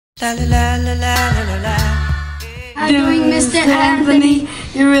La la la la la la la. I'm doing Mr. Anthony.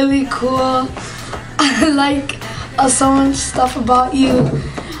 You're really cool. I like so much stuff about you.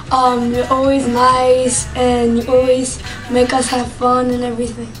 You're always nice and you always make us have fun and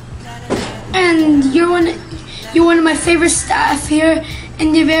everything. And you're one of my favorite staff here,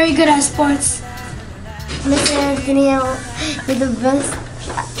 and you're very good at sports. Mr. Anthony, you're the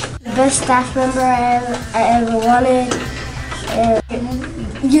best staff member I ever wanted.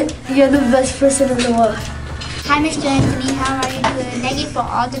 You're the best person in the world. Hi Mr. Anthony, how are you doing? Thank you for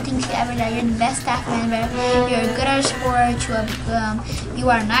all the things you ever done. You're the best staff member. You're good at sports. You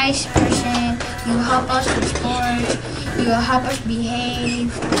are a nice person. You help us with sports. You help us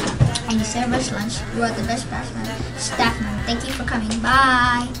behave. And you serve us lunch. You are the best staff member. Thank you for coming.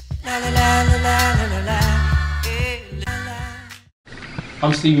 Bye. La la la la la la la.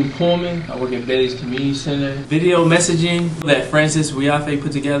 I'm Stephen Pullman. I work at Bailey's Community Center. Video messaging that Francis Wiafe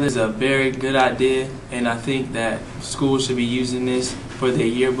put together is a very good idea, and I think that schools should be using this for their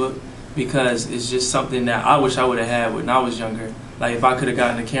yearbook because it's just something that I wish I would have had when I was younger. Like if I could have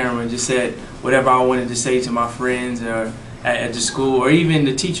gotten the camera and just said whatever I wanted to say to my friends or at the school or even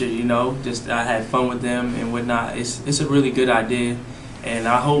the teachers, you know, just I had fun with them and whatnot. It's a really good idea, and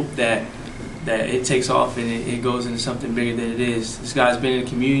I hope that it takes off and it goes into something bigger than it is. This guy's been in the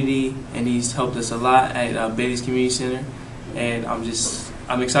community and he's helped us a lot at Bailey's Community Center, and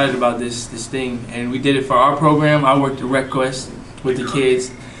I'm excited about this thing. And we did it for our program. I worked at RecQuest with the kids,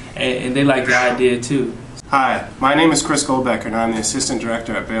 and they like the idea too. Hi, my name is Chris Goldbecker and I'm the Assistant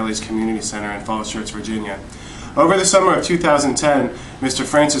Director at Bailey's Community Center in Falls Church, Virginia. Over the summer of 2010, Mr.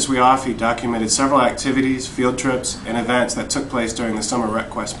 Francis Wiafe documented several activities, field trips, and events that took place during the summer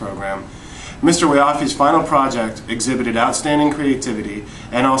RecQuest program. Mr. Wiafe's final project exhibited outstanding creativity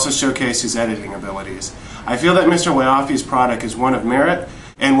and also showcased his editing abilities. I feel that Mr. Wiafe's product is one of merit,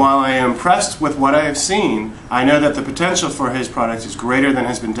 and while I am impressed with what I have seen, I know that the potential for his product is greater than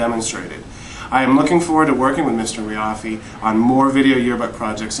has been demonstrated. I am looking forward to working with Mr. Wiafe on more video yearbook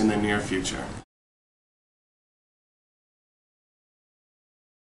projects in the near future.